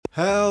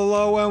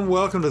Hello and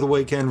welcome to the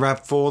Weekend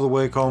Wrap for the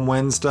week on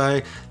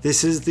Wednesday.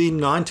 This is the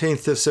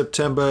 19th of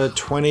September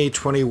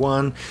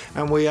 2021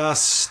 and we are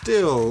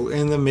still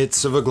in the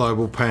midst of a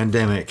global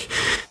pandemic.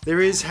 There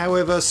is,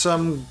 however,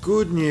 some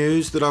good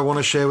news that I want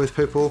to share with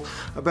people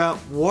about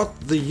what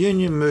the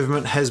union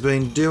movement has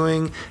been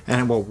doing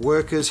and what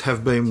workers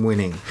have been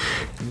winning.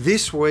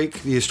 This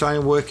week, the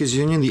Australian Workers'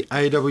 Union, the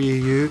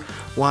AWU,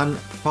 won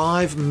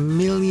 $5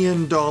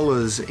 million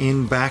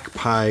in back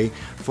pay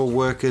for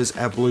workers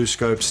at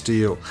BlueScope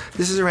Steel.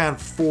 This is around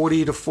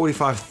 $40,000 to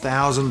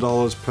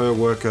 $45,000 per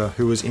worker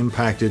who was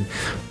impacted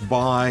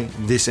by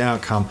this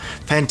outcome.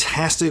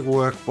 Fantastic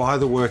work by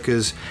the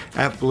workers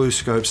at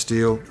BlueScope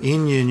Steel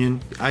in union,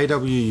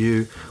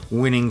 AWU,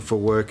 winning for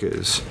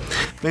workers.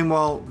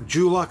 Meanwhile,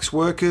 Dulux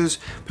workers,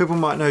 people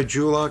might know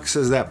Dulux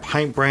as that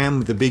paint brand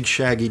with the big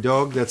shaggy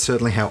dog. That's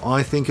certainly how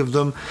I think of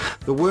them.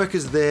 The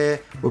workers there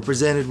were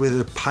presented with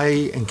a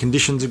pay and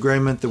conditions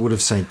agreement that would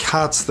have seen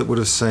cuts, that would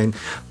have seen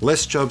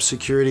less job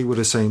security, would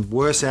have seen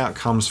worse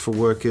outcomes for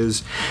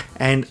workers,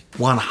 and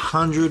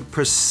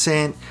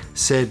 100%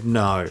 said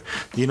no.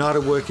 The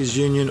United Workers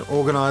Union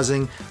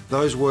organising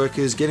those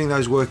workers, getting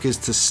those workers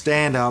to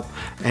stand up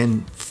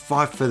and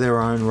fight for their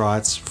own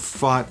rights,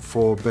 fight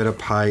for better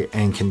pay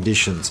and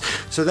conditions.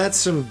 So that's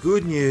some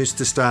good news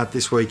to start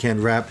this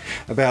weekend wrap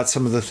about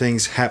some of the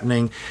things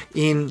happening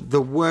in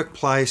the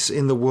workplace,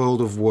 in the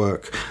world of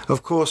work.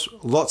 Of course,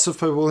 lots of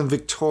people in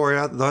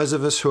Victoria, those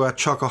of us who are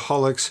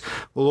chocoholics,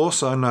 will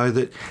also know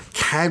that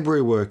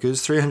Cadbury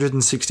workers,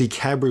 360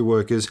 Cadbury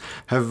workers,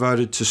 have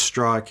voted to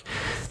strike.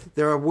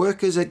 There are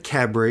workers at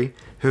Cadbury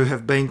who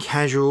have been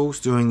casuals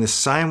doing the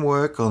same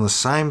work on the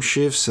same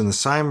shifts and the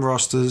same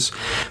rosters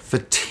for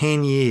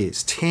 10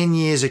 years. 10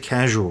 years of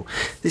casual.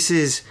 This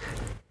is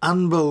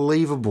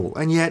unbelievable,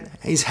 and yet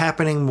is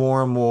happening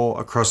more and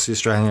more across the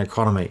Australian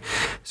economy.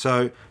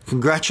 So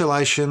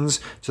congratulations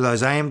to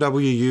those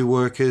AMWU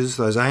workers,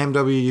 those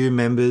AMWU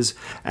members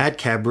at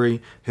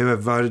Cadbury who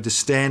have voted to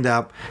stand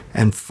up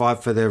and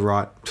fight for their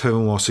right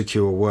to more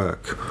secure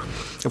work.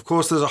 Of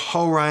course, there's a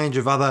whole range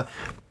of other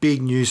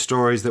big news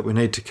stories that we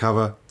need to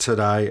cover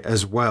today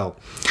as well.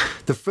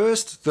 The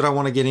first that I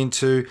want to get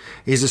into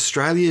is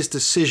Australia's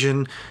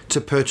decision to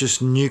purchase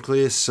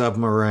nuclear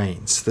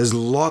submarines. There's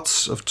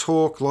lots of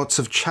talk, lots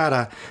of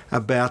chatter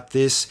about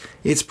this.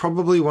 It's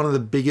probably one of the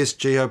biggest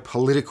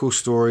geopolitical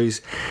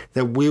stories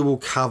that we will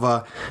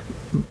cover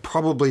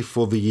probably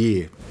for the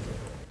year.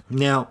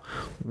 Now,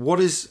 what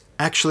is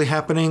actually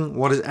happening?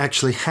 What has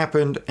actually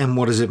happened? And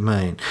what does it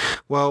mean?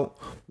 Well,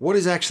 what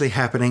is actually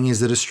happening is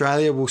that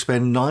Australia will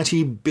spend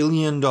 $90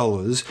 billion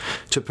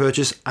to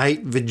purchase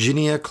 8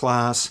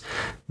 Virginia-class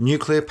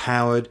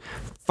nuclear-powered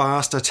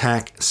fast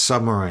attack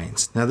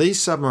submarines. Now,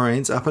 these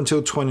submarines, up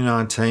until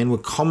 2019, were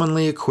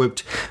commonly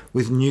equipped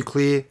with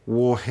nuclear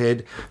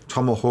warhead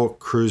Tomahawk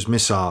cruise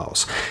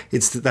missiles.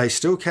 They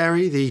still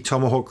carry the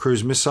Tomahawk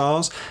cruise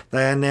missiles.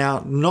 They are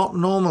now not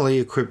normally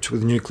equipped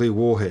with nuclear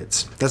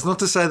warheads. That's not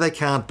to say they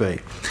can't be.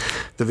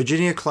 The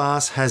Virginia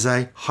class has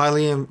a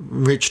highly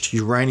enriched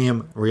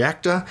uranium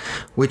reactor,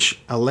 which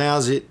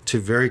allows it to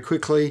very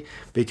quickly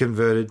be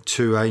converted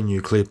to a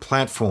nuclear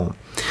platform.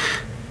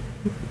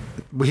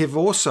 We have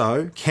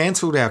also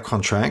cancelled our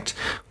contract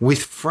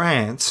with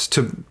France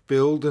to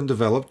build and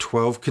develop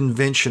 12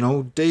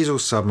 conventional diesel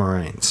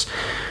submarines.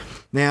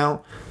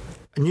 Now,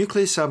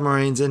 nuclear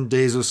submarines and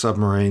diesel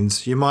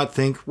submarines, you might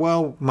think,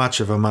 well, much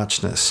of a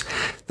muchness.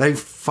 They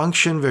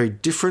function very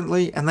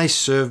differently and they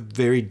serve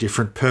very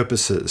different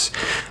purposes.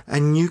 A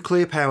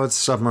nuclear-powered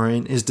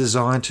submarine is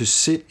designed to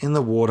sit in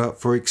the water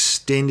for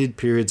extended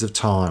periods of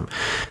time.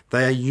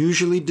 They are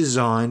usually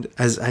designed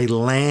as a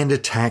land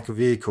attack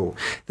vehicle.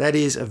 That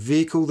is, a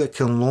vehicle that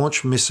can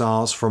launch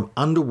missiles from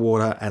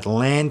underwater at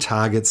land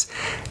targets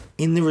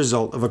in the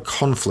result of a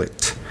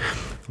conflict.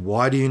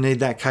 Why do you need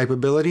that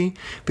capability?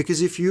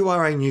 Because if you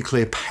are a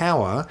nuclear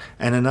power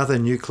and another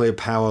nuclear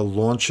power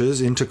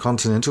launches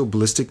intercontinental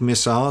ballistic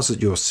missiles at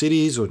your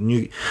cities or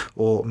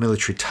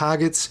military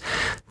targets,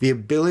 the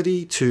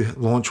ability to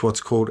launch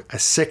what's called a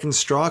second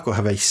strike or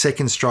have a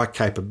second strike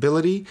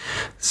capability,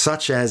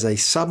 such as a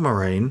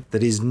submarine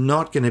that is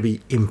not going to be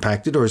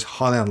impacted or is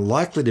highly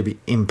unlikely to be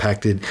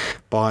impacted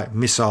by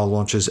missile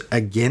launches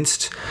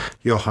against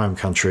your home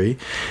country,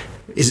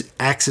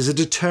 acts as a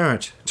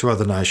deterrent to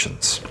other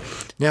nations.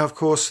 Now, of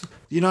course,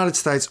 the United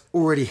States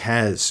already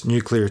has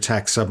nuclear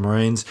attack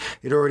submarines.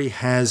 It already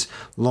has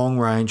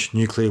long-range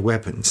nuclear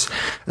weapons.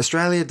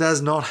 Australia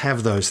does not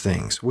have those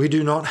things. We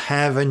do not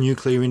have a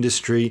nuclear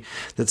industry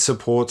that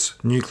supports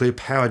nuclear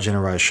power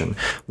generation.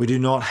 We do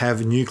not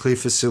have nuclear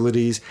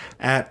facilities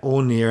at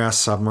or near our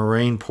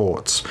submarine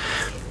ports.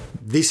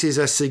 This is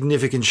a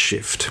significant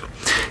shift.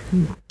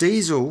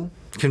 Diesel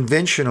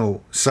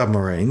conventional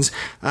submarines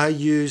are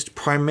used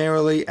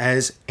primarily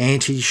as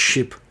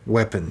anti-ship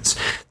weapons.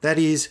 That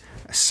is,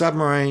 a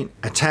submarine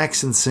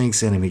attacks and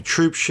sinks enemy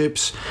troop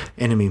ships,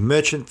 enemy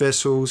merchant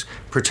vessels,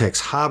 protects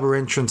harbour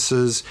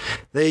entrances.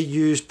 They're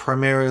used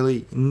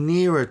primarily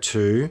nearer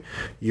to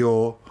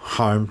your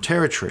home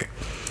territory.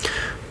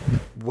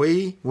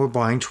 We were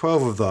buying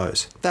 12 of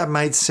those. That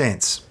made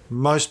sense.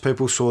 Most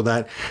people saw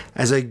that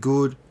as a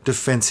good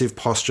defensive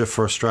posture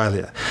for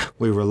Australia.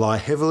 We rely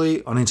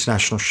heavily on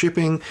international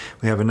shipping,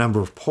 we have a number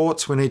of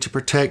ports we need to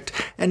protect,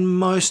 and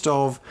most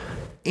of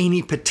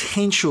any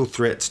potential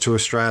threats to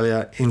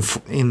Australia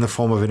in the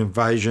form of an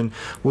invasion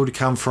would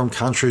come from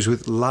countries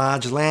with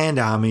large land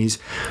armies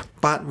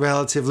but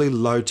relatively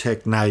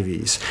low-tech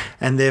navies,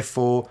 and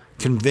therefore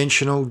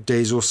conventional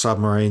diesel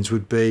submarines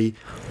would be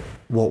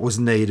what was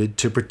needed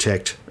to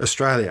protect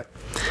Australia.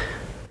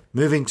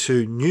 Moving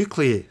to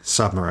nuclear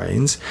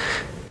submarines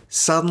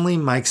suddenly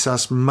makes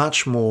us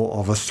much more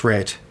of a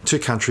threat to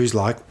countries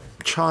like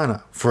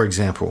China, for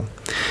example.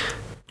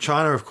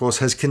 China, of course,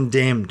 has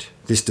condemned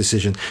this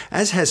decision,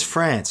 as has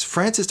France.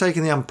 France has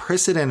taken the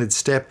unprecedented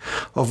step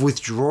of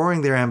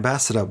withdrawing their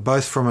ambassador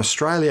both from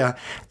Australia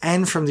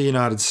and from the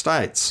United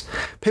States.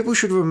 People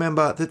should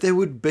remember that there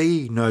would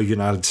be no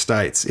United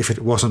States if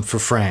it wasn't for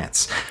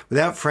France.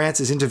 Without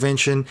France's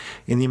intervention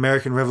in the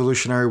American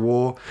Revolutionary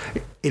War,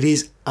 it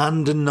is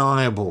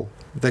undeniable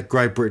that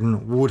Great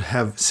Britain would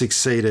have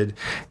succeeded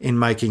in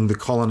making the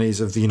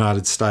colonies of the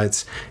United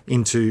States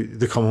into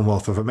the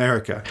Commonwealth of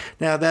America.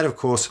 Now, that, of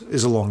course,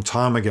 is a long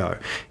time ago.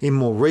 In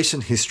more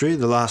recent history,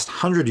 the last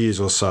 100 years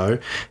or so,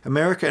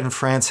 America and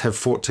France have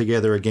fought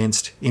together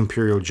against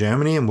Imperial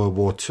Germany in World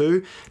War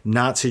II,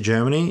 Nazi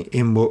Germany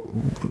in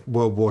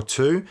World War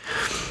II,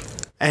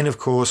 and, of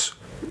course,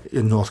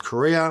 in North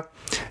Korea,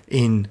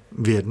 in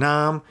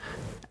Vietnam,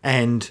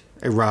 and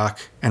Iraq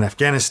and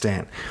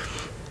Afghanistan.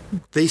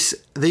 These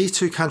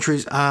two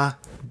countries are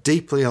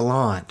deeply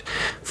aligned.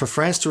 For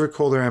France to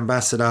recall their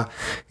ambassador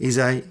is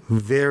a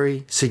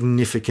very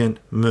significant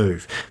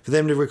move. For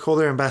them to recall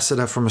their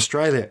ambassador from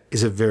Australia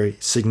is a very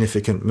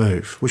significant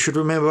move. We should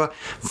remember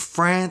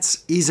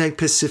France is a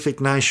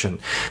Pacific nation.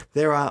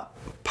 There are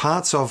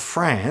parts of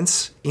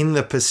France in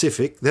the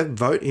Pacific that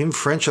vote in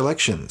French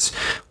elections.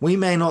 We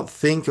may not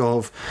think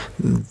of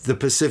the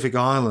Pacific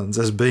Islands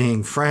as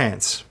being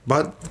France,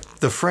 but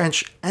the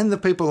French and the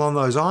people on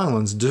those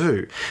islands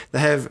do. They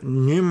have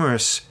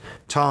numerous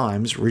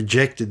times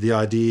rejected the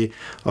idea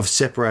of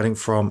separating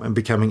from and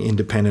becoming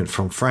independent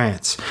from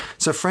France.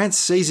 So France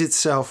sees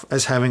itself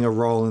as having a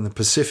role in the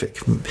Pacific,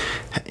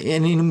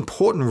 an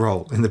important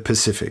role in the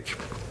Pacific.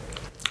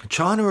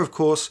 China, of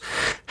course,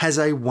 has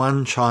a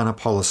one China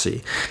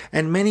policy,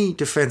 and many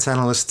defence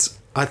analysts,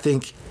 I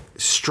think,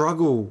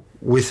 struggle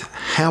with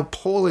how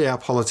poorly our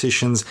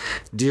politicians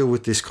deal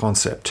with this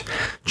concept.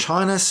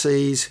 China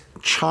sees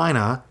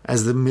China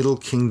as the middle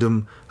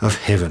kingdom of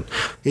heaven.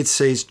 It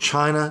sees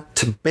China,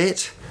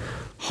 Tibet,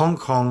 Hong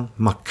Kong,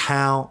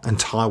 Macau, and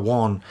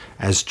Taiwan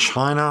as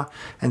China,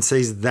 and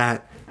sees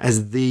that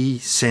as the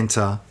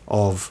centre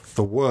of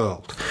the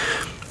world.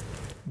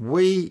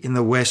 We in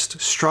the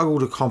West struggle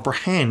to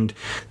comprehend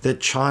that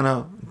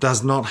China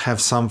does not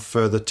have some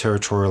further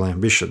territorial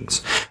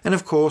ambitions. And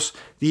of course,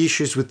 the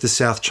issues with the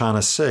South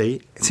China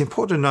Sea, it's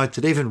important to note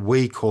that even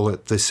we call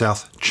it the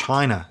South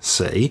China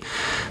Sea,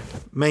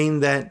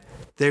 mean that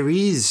there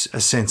is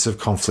a sense of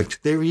conflict.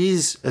 There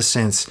is a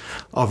sense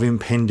of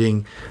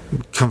impending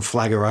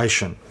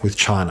conflagration with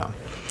China.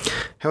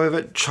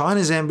 However,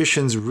 China's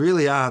ambitions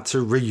really are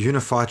to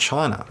reunify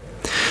China.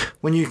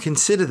 When you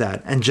consider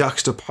that and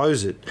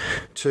juxtapose it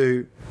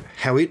to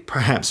how it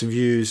perhaps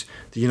views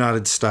the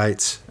United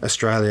States,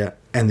 Australia,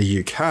 and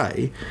the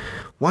UK,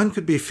 one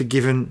could be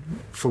forgiven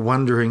for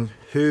wondering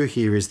who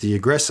here is the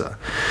aggressor.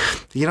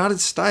 The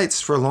United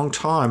States, for a long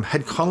time,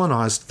 had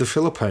colonised the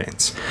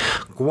Philippines.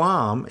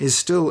 Guam is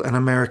still an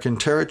American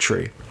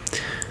territory.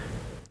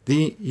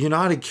 The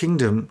United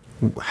Kingdom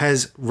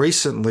has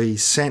recently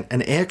sent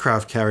an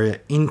aircraft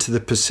carrier into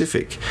the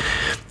Pacific.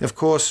 Of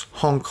course,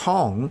 Hong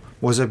Kong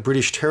was a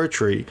British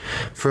territory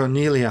for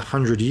nearly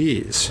 100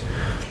 years.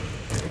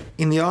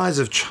 In the eyes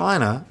of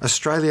China,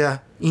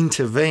 Australia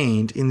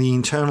intervened in the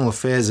internal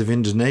affairs of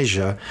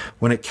Indonesia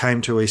when it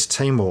came to East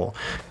Timor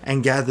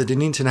and gathered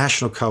an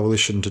international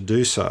coalition to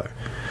do so.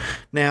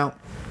 Now,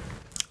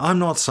 I'm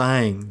not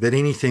saying that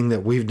anything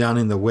that we've done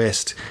in the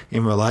West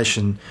in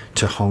relation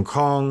to Hong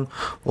Kong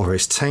or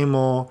East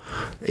Timor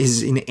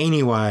is in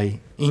any way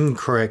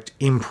incorrect,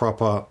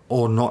 improper,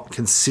 or not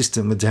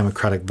consistent with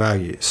democratic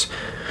values.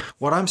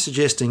 What I'm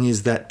suggesting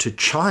is that to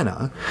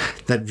China,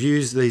 that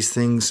views these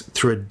things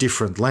through a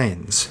different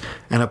lens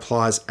and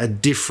applies a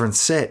different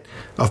set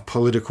of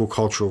political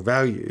cultural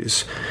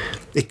values,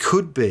 it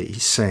could be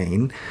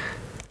seen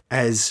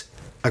as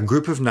a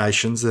group of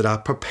nations that are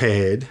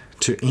prepared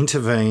to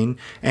intervene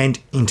and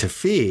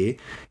interfere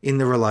in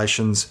the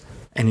relations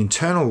and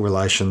internal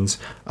relations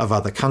of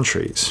other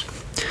countries.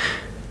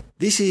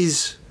 This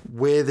is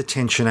where the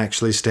tension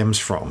actually stems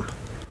from.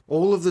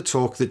 All of the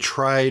talk that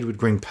trade would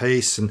bring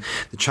peace and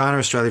the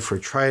China-Australia Free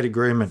Trade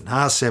Agreement and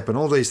RCEP and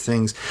all these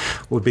things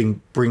would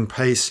bring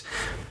peace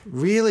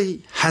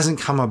really hasn't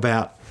come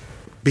about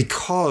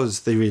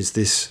because there is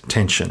this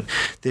tension.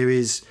 There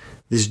is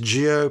this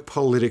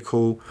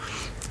geopolitical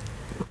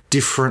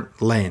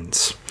different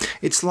lens.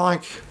 It's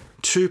like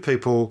two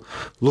people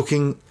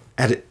looking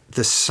at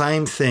the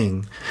same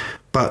thing,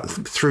 but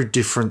through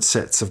different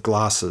sets of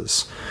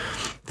glasses.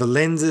 The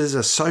lenses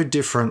are so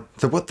different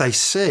that what they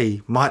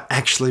see might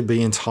actually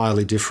be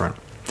entirely different.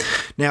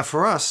 Now,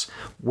 for us,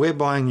 we're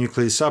buying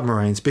nuclear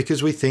submarines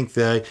because we think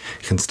they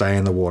can stay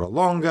in the water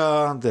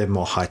longer, they're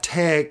more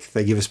high-tech,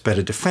 they give us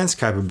better defence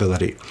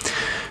capability.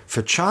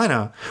 For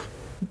China,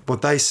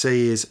 what they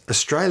see is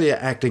Australia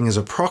acting as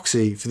a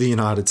proxy for the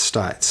United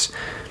States.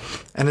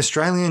 An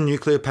Australian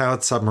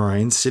nuclear-powered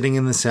submarine sitting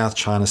in the South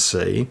China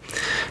Sea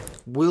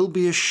will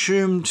be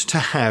assumed to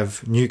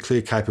have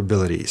nuclear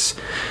capabilities.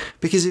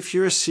 Because if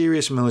you're a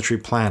serious military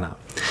planner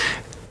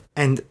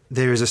and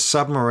there is a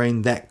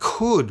submarine that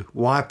could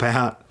wipe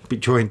out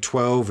between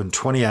 12 and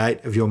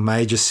 28 of your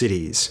major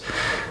cities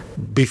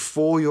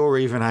before you're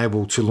even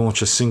able to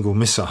launch a single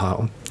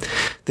missile,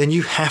 then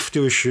you have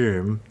to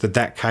assume that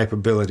that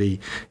capability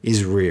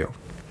is real.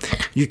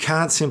 You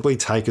can't simply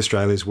take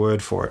Australia's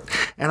word for it.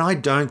 And I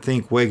don't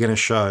think we're going to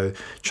show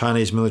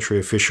Chinese military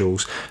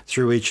officials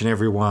through each and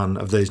every one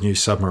of these new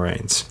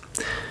submarines.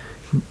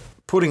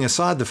 Putting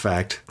aside the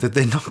fact that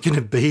they're not going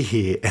to be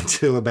here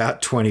until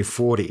about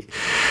 2040.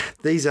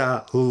 These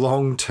are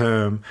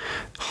long-term,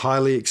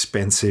 highly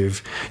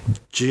expensive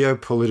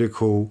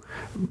geopolitical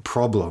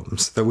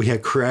problems that we are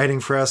creating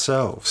for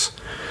ourselves.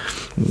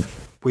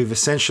 We've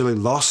essentially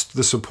lost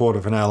the support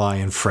of an ally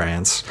in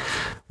France.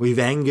 We've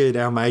angered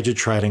our major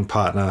trading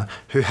partner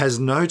who has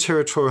no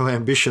territorial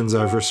ambitions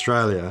over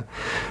Australia.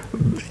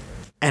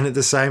 And at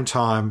the same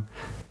time,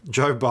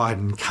 Joe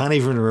Biden can't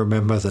even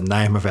remember the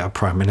name of our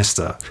Prime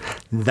Minister.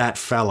 That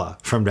fella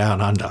from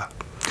down under.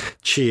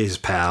 Cheers,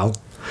 pal.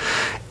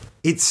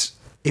 It's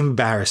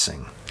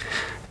embarrassing.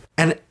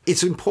 And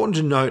it's important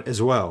to note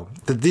as well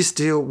that this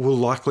deal will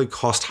likely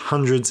cost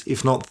hundreds,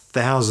 if not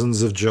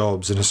thousands, of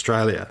jobs in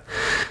Australia.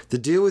 The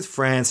deal with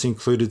France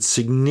included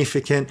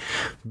significant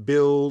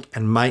build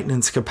and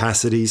maintenance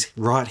capacities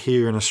right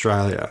here in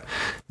Australia.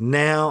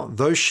 Now,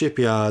 those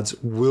shipyards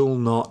will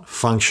not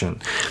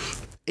function.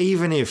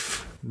 Even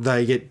if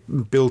they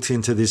get built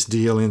into this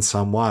deal in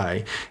some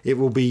way, it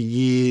will be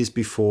years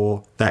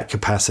before that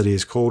capacity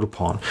is called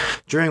upon,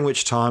 during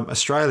which time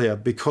Australia,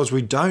 because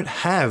we don't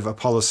have a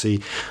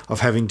policy of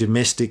having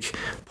domestic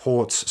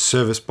ports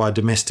serviced by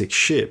domestic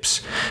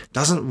ships,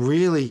 doesn't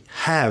really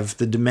have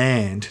the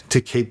demand to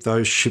keep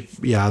those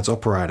shipyards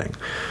operating.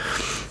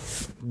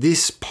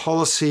 This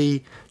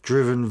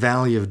policy-driven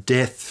valley of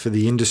death for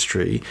the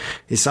industry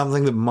is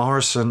something that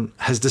Morrison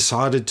has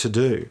decided to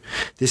do.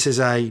 This is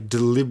a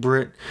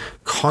deliberate,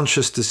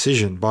 conscious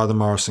decision by the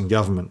Morrison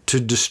government to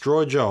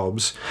destroy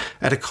jobs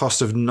at a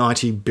cost of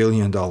 $90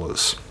 billion.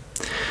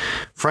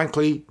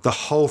 Frankly, the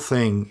whole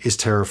thing is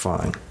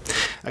terrifying.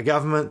 A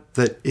government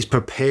that is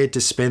prepared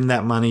to spend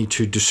that money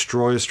to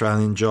destroy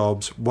Australian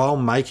jobs while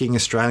making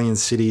Australian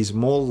cities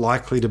more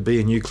likely to be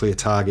a nuclear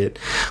target,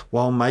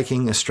 while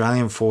making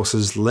Australian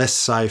forces less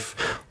safe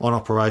on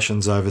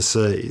operations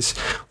overseas,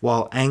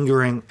 while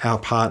angering our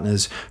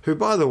partners, who,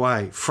 by the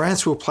way,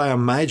 France will play a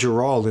major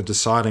role in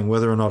deciding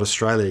whether or not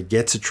Australia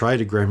gets a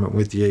trade agreement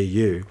with the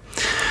EU.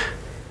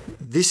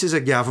 This is a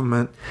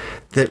government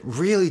that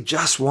really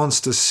just wants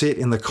to sit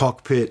in the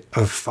cockpit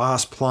of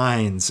fast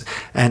planes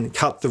and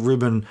cut the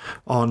ribbon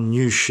on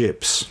new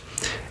ships.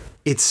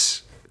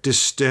 It's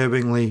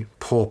disturbingly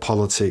poor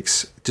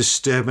politics,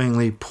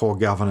 disturbingly poor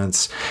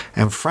governance,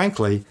 and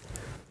frankly,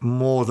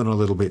 more than a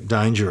little bit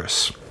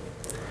dangerous.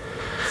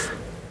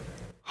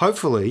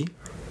 Hopefully,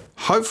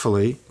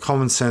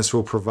 common sense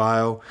will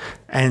prevail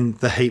and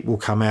the heat will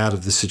come out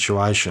of the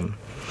situation.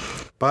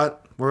 But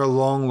we're a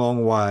long,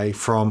 long way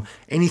from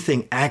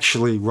anything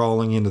actually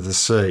rolling into the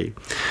sea.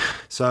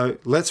 So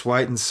let's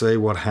wait and see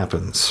what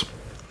happens.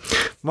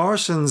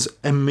 Morrison's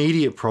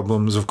immediate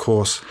problems, of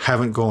course,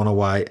 haven't gone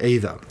away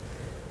either.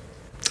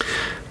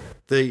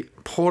 The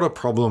Porter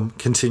problem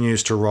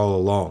continues to roll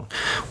along.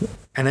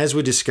 And as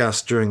we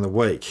discussed during the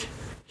week,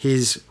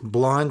 his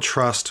blind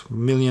trust $1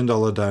 million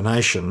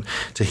donation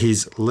to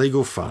his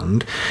legal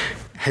fund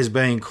has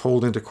been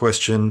called into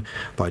question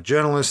by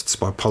journalists,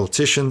 by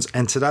politicians,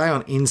 and today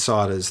on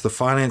Insiders, the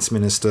finance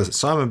minister,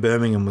 Simon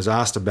Birmingham, was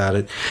asked about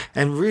it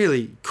and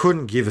really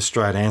couldn't give a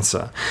straight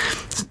answer.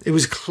 It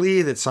was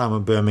clear that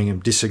Simon Birmingham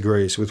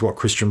disagrees with what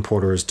Christian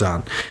Porter has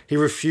done. He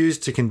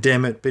refused to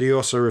condemn it, but he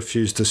also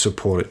refused to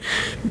support it.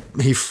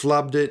 He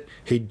flubbed it,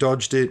 he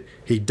dodged it,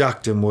 he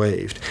ducked and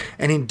weaved.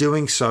 And in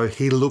doing so,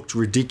 he looked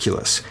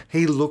ridiculous.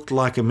 He looked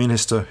like a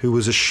minister who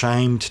was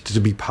ashamed to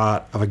be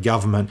part of a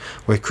government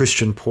where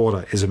Christian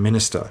Porter is a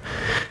minister.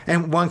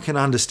 And one can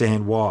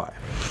understand why.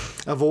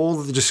 Of all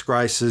of the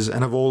disgraces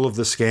and of all of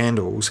the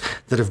scandals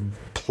that have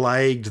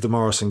plagued the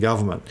Morrison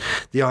government,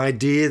 the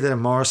idea that a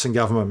Morrison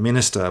government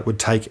minister would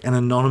take an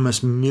anonymous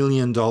 $1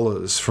 million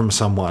from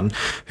someone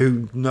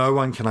who no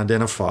one can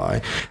identify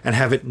and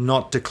have it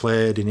not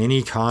declared in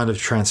any kind of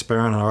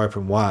transparent or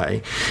open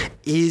way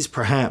is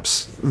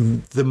perhaps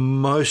the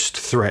most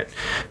threat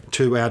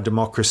to our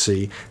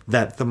democracy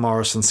that the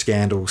Morrison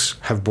scandals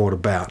have brought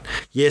about.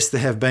 Yes,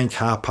 there have been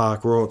car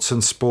park rorts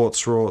and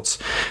sports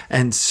rorts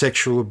and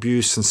sexual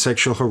abuse and sexual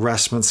sexual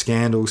harassment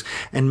scandals,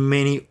 and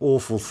many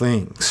awful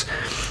things.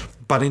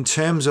 But in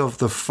terms of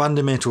the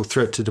fundamental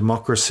threat to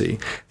democracy,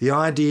 the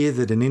idea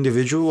that an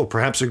individual, or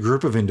perhaps a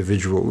group of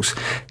individuals,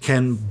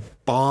 can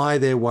buy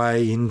their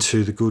way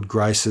into the good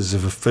graces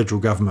of a federal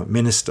government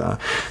minister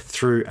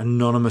through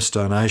anonymous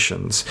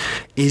donations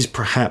is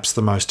perhaps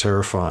the most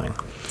terrifying.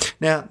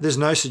 Now, there's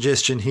no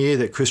suggestion here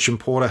that Christian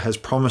Porter has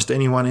promised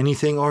anyone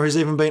anything or has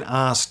even been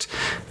asked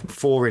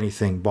for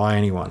anything by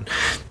anyone.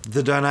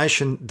 The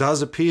donation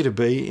does appear to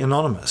be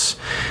anonymous,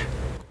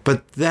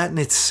 but that in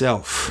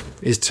itself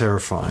is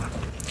terrifying.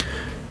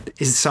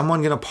 Is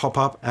someone going to pop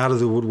up out of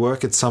the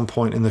woodwork at some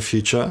point in the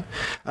future?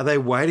 Are they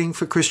waiting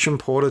for Christian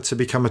Porter to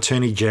become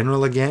Attorney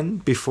General again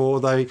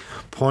before they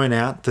point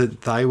out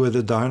that they were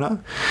the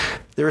donor?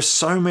 There are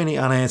so many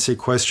unanswered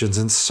questions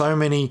and so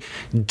many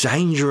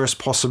dangerous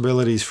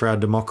possibilities for our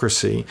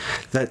democracy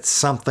that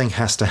something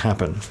has to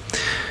happen.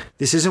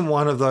 This isn't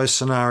one of those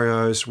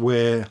scenarios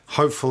where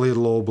hopefully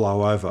it'll all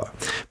blow over,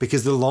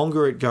 because the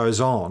longer it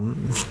goes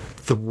on,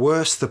 the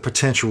worse the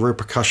potential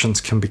repercussions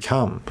can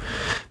become.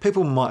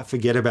 People might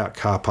forget about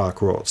car park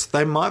rorts.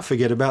 They might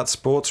forget about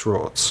sports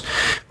rorts.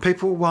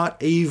 People might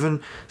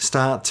even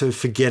start to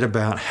forget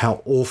about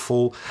how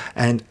awful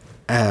and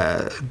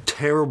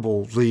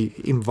terrible the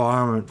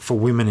environment for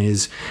women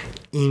is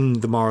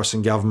in the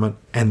Morrison government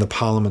and the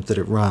parliament that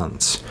it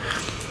runs.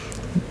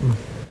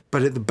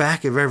 But at the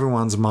back of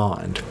everyone's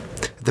mind,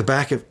 at the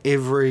back of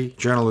every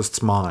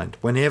journalist's mind,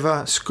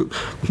 whenever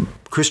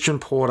Christian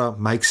Porter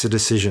makes a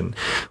decision,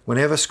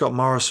 whenever Scott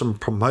Morrison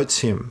promotes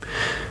him,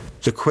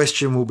 the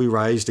question will be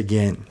raised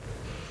again.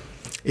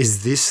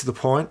 Is this the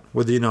point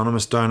where the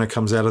anonymous donor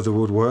comes out of the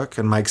woodwork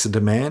and makes a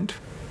demand?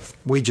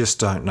 We just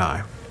don't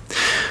know.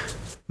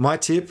 My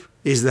tip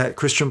is that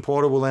Christian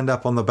Porter will end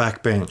up on the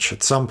backbench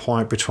at some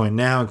point between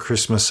now and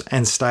Christmas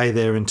and stay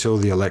there until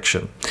the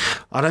election.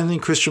 I don't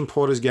think Christian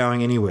Porter's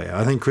going anywhere.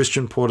 I think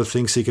Christian Porter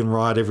thinks he can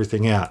ride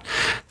everything out.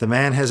 The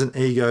man has an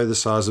ego the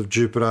size of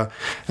Jupiter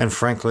and,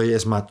 frankly,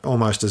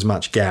 almost as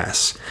much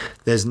gas.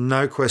 There's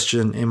no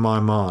question in my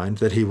mind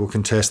that he will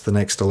contest the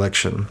next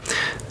election.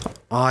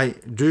 I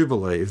do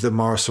believe that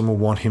Morrison will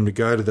want him to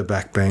go to the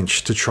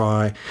backbench to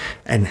try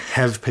and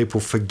have people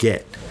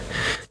forget,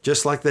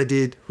 just like they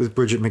did with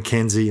Bridget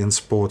McKenzie and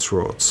sports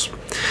rorts,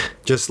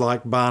 just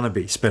like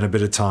Barnaby spent a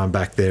bit of time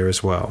back there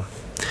as well.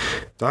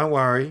 Don't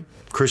worry,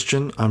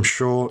 Christian, I'm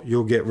sure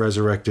you'll get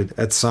resurrected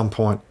at some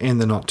point in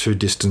the not too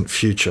distant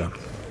future.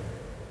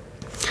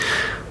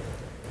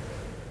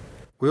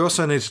 We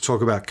also need to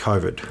talk about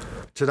COVID.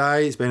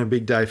 Today has been a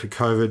big day for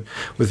COVID,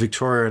 with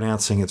Victoria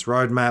announcing its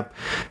roadmap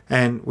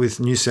and with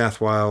New South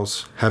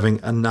Wales having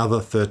another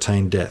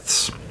 13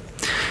 deaths.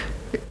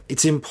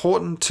 It's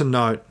important to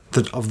note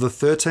that of the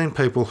 13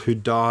 people who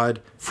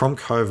died from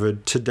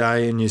COVID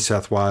today in New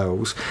South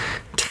Wales,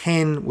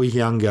 10 were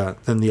younger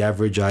than the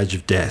average age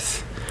of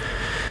death.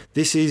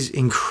 This is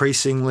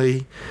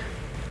increasingly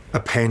a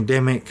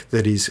pandemic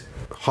that is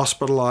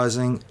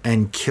hospitalising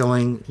and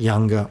killing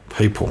younger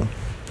people.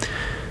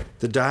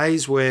 The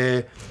days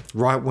where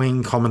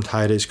right-wing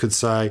commentators could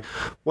say,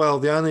 well,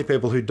 the only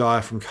people who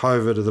die from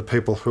COVID are the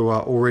people who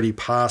are already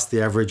past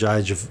the average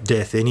age of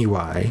death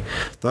anyway,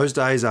 those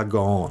days are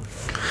gone.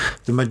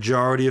 The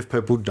majority of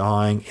people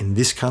dying in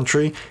this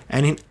country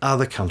and in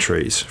other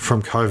countries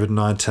from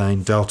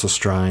COVID-19 Delta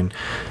strain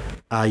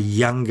are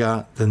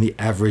younger than the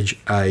average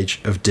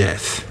age of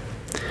death.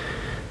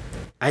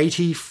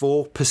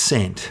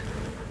 84%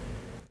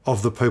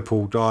 of the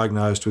people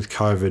diagnosed with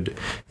COVID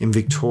in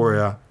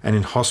Victoria and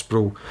in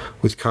hospital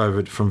with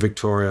COVID from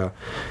Victoria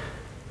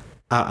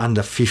are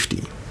under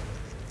 50.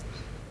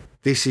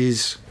 This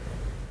is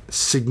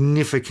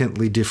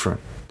significantly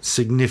different.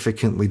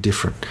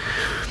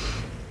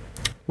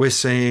 We're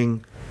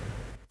seeing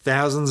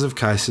thousands of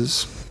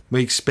cases.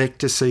 We expect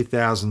to see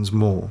thousands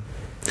more.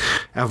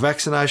 Our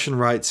vaccination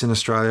rates in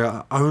Australia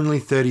are only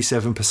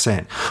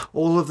 37%.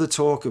 All of the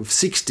talk of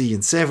 60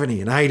 and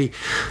 70 and 80,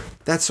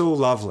 that's all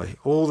lovely.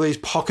 All these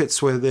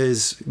pockets where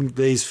there's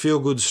these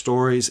feel-good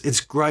stories, it's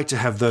great to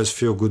have those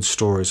feel-good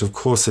stories, of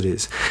course it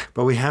is.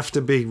 But we have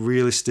to be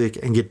realistic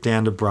and get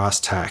down to brass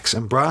tacks.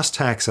 And brass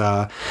tacks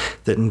are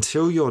that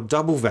until you're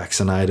double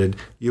vaccinated,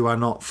 you are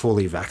not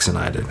fully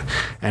vaccinated.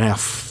 And our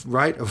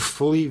rate of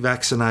fully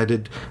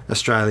vaccinated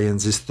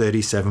Australians is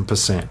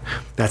 37%.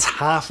 That's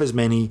half as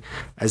many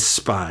as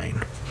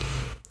Spain.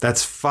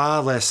 That's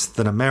far less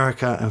than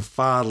America and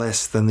far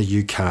less than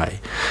the UK.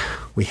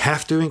 We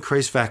have to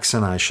increase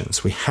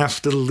vaccinations. We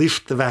have to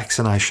lift the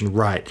vaccination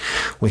rate.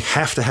 We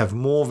have to have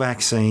more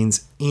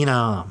vaccines in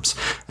arms.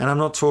 And I'm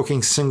not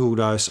talking single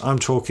dose, I'm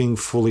talking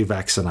fully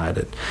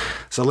vaccinated.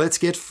 So let's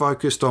get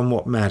focused on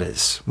what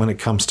matters when it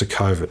comes to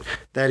COVID.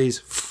 That is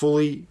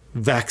fully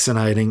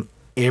vaccinating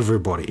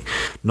everybody,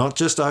 not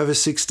just over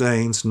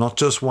 16s, not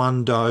just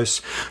one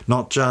dose,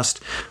 not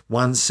just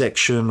one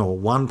section or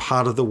one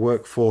part of the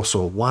workforce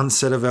or one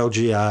set of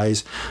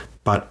LGAs,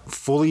 but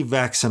fully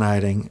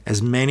vaccinating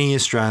as many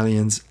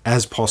Australians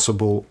as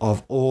possible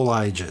of all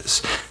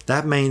ages.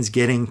 That means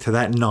getting to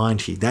that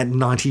 90, that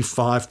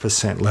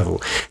 95%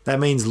 level. That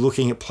means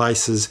looking at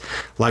places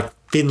like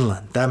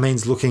Finland. That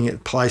means looking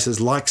at places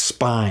like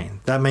Spain.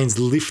 That means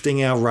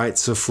lifting our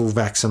rates of full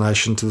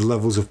vaccination to the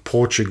levels of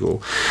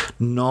Portugal,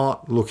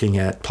 not looking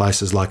at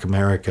places like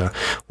America,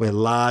 where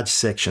large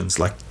sections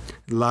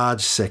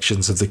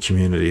of the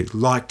community,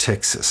 like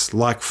Texas,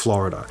 like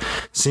Florida,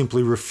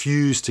 simply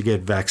refuse to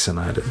get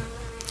vaccinated.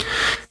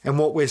 And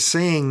what we're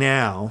seeing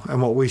now,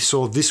 and what we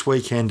saw this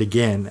weekend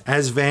again,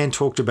 as Van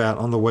talked about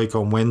on the Week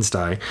on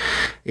Wednesday,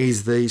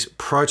 is these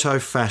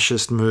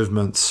proto-fascist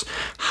movements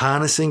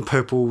harnessing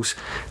people's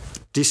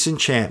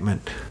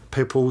disenchantment,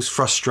 people's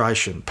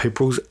frustration,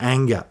 people's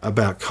anger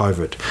about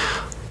COVID.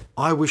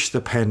 I wish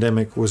the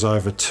pandemic was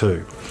over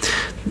too.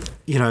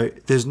 You know,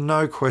 there's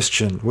no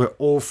question we're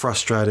all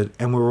frustrated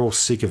and we're all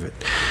sick of it.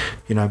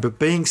 You know, but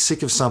being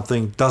sick of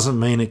something doesn't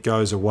mean it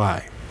goes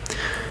away.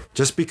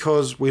 Just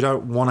because we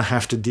don't want to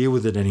have to deal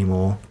with it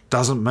anymore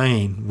doesn't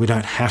mean we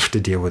don't have to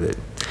deal with it.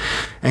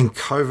 And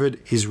COVID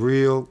is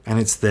real and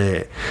it's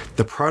there.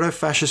 The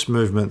proto-fascist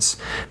movements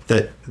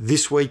that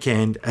this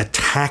weekend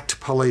attacked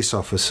police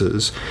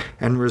officers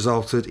and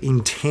resulted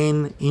in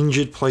 10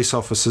 injured police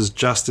officers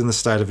just in the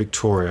state of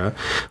Victoria,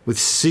 with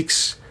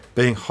 6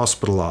 being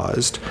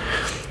hospitalised,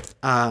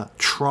 are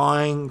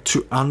trying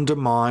to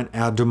undermine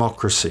our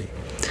democracy.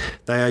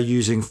 They are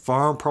using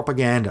foreign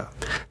propaganda,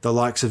 the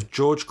likes of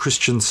George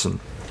Christensen,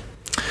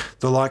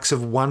 the likes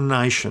of One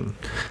Nation,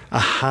 are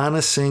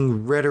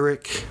harnessing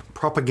rhetoric,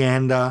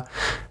 propaganda,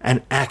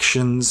 and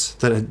actions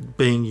that are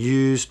being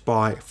used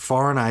by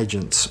foreign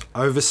agents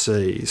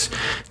overseas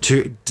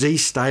to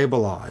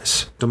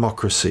destabilise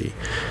democracy,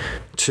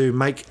 to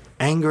make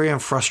angry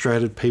and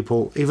frustrated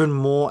people even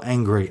more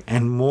angry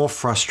and more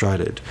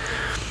frustrated,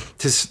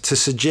 to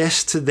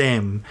suggest to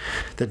them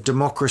that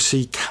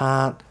democracy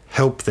can't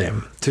help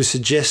them, to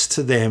suggest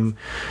to them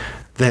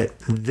that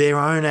their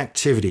own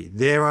activity,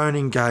 their own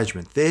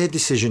engagement, their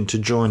decision to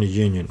join a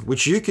union,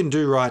 which you can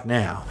do right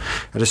now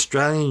at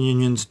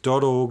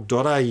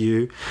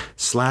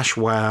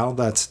australianunions.org.au/wow,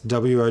 that's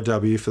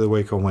WOW for the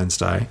Week on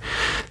Wednesday,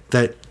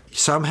 that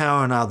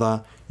somehow or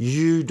another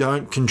you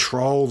don't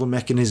control the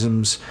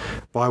mechanisms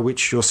by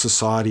which your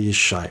society is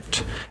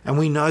shaped. And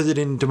we know that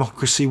in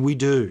democracy we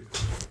do.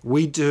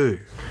 We do.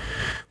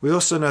 We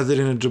also know that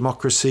in a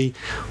democracy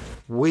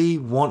we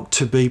want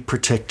to be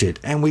protected,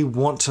 and we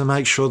want to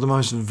make sure the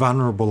most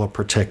vulnerable are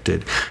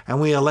protected,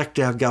 and we elect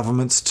our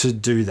governments to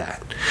do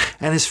that.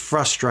 And as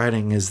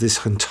frustrating as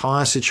this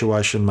entire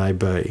situation may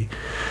be,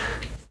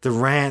 the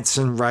rants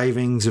and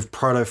ravings of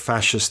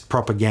proto-fascist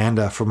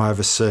propaganda from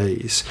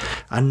overseas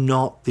are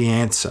not the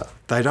answer.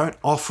 They don't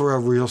offer a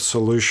real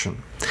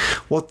solution.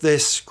 What they're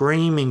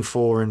screaming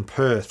for in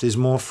Perth is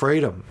more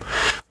freedom.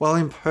 Well,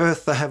 in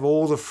Perth, they have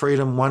all the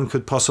freedom one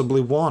could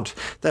possibly want.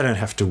 They don't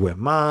have to wear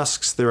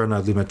masks. There are no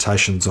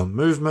limitations on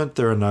movement.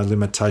 There are no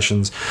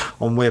limitations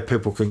on where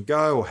people can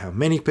go or how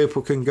many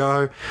people can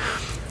go.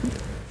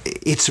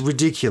 It's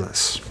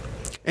ridiculous.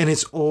 And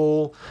it's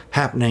all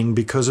happening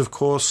because, of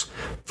course,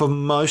 for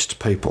most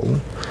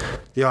people,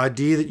 the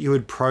idea that you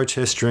would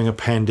protest during a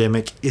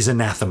pandemic is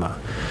anathema.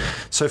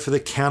 So for the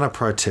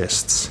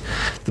counter-protests,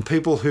 the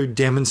people who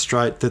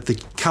demonstrate that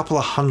the couple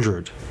of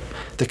hundred,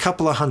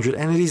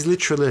 and it is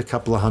literally a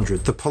couple of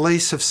hundred, the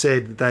police have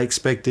said that they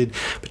expected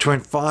between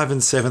 5,000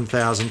 and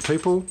 7,000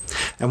 people,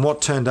 and what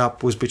turned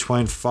up was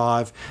between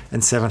 500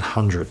 and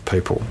 700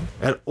 people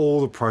at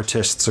all the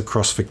protests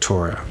across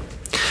Victoria.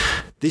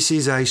 This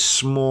is a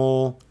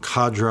small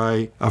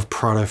cadre of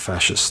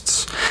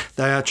proto-fascists.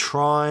 They are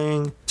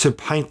trying to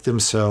paint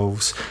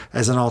themselves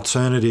as an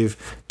alternative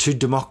to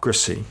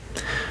democracy.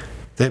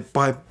 That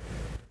by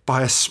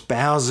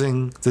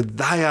espousing that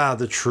they are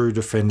the true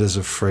defenders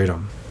of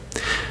freedom.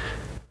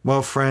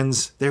 Well,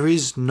 friends, there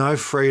is no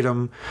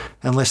freedom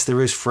unless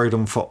there is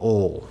freedom for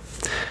all.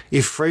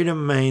 If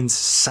freedom means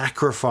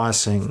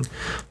sacrificing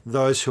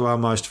those who are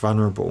most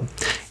vulnerable,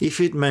 if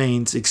it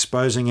means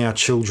exposing our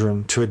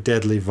children to a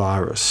deadly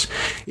virus,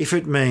 if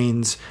it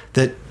means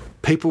that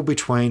people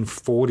between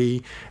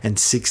 40 and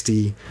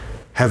 60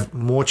 have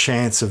more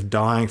chance of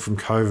dying from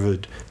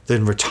COVID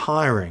than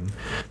retiring,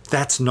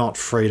 that's not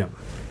freedom.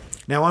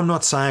 Now, I'm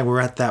not saying we're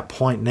at that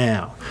point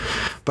now,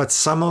 but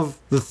some of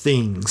the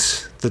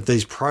things that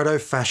these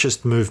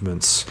proto-fascist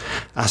movements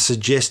are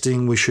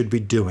suggesting we should be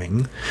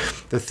doing,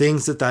 the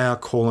things that they are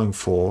calling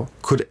for,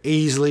 could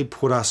easily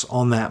put us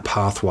on that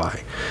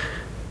pathway.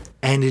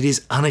 And it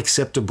is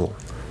unacceptable.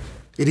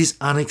 It is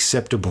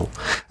unacceptable.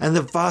 And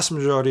the vast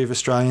majority of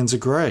Australians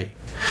agree.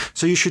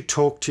 So you should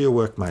talk to your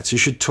workmates. You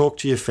should talk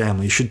to your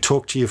family. You should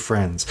talk to your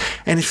friends.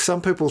 And if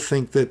some people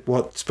think that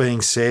what's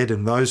being said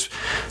and those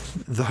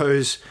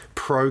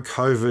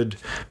pro-COVID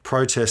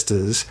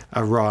protesters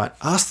are right,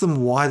 ask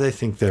them why they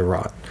think they're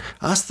right.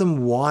 Ask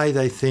them why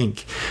they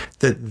think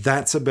that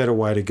that's a better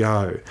way to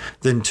go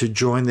than to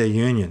join their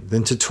union,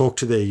 than to talk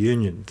to their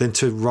union, than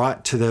to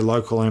write to their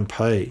local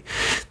MP,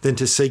 than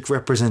to seek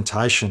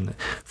representation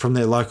from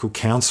their local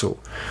council,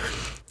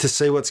 to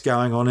see what's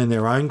going on in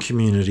their own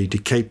community to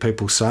keep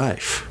people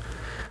safe.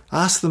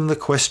 Ask them the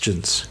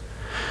questions.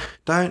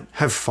 Don't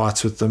have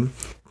fights with them.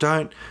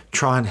 Don't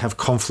try and have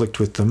conflict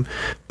with them,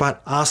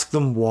 but ask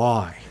them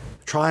why.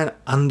 Try and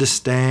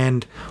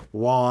understand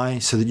why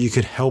so that you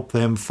can help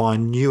them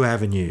find new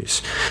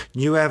avenues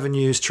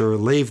to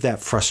relieve that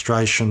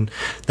frustration,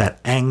 that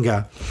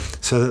anger,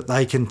 so that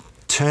they can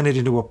turn it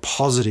into a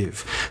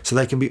positive, so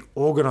they can be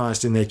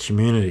organised in their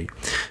community,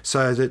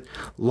 so that,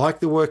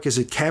 like the workers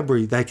at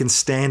Cadbury, they can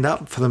stand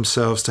up for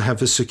themselves to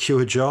have a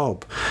secure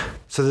job,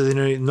 so that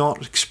they're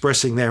not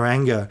expressing their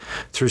anger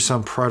through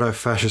some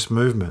proto-fascist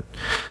movement.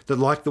 That,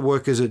 like the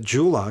workers at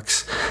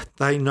Dulux,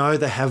 they know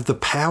they have the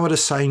power to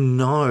say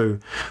no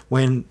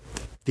when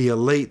the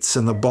elites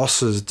and the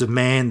bosses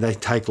demand they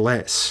take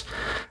less.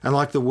 And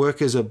like the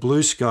workers at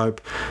BlueScope,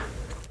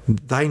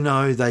 they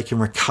know they can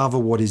recover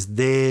what is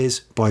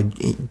theirs by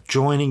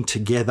joining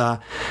together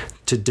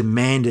to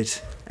demand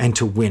it and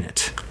to win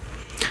it.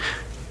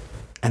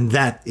 And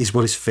that is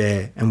what is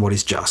fair and what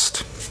is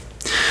just.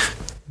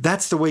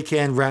 That's the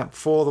weekend wrap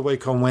for the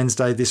week on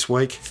Wednesday this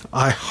week.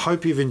 I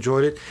hope you've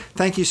enjoyed it.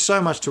 Thank you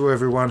so much to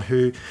everyone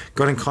who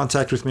got in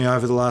contact with me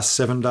over the last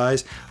 7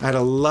 days. I had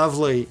a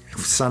lovely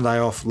Sunday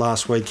off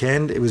last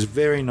weekend. It was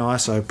very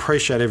nice. I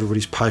appreciate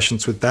everybody's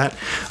patience with that.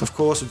 Of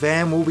course,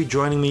 Van will be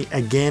joining me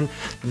again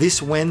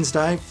this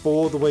Wednesday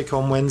for the week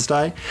on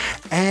Wednesday.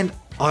 And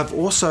I've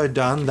also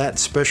done that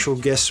special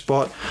guest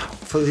spot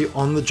for the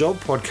On The Job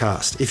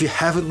podcast. If you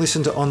haven't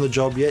listened to On The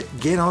Job yet,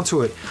 get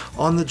onto it.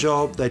 On The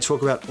Job, they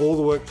talk about all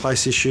the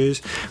workplace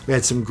issues. We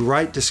had some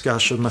great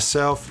discussion,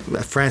 myself,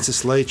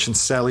 Francis Leach and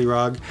Sally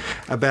Rugg,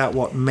 about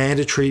what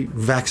mandatory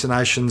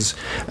vaccinations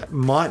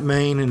might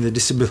mean in the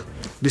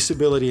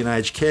disability and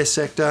aged care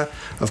sector.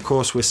 Of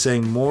course, we're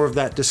seeing more of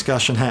that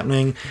discussion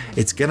happening.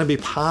 It's going to be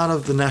part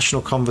of the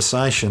national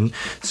conversation.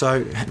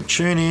 So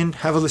tune in,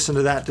 have a listen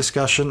to that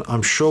discussion.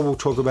 I'm sure we'll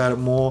talk about it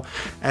more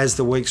as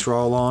the weeks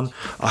roll on.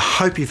 I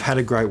hope you've had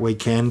a great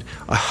weekend.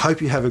 I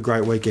hope you have a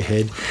great week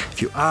ahead.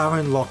 If you are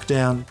in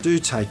lockdown, do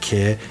take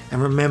care,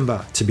 and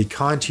remember to be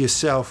kind to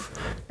yourself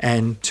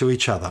and to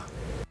each other.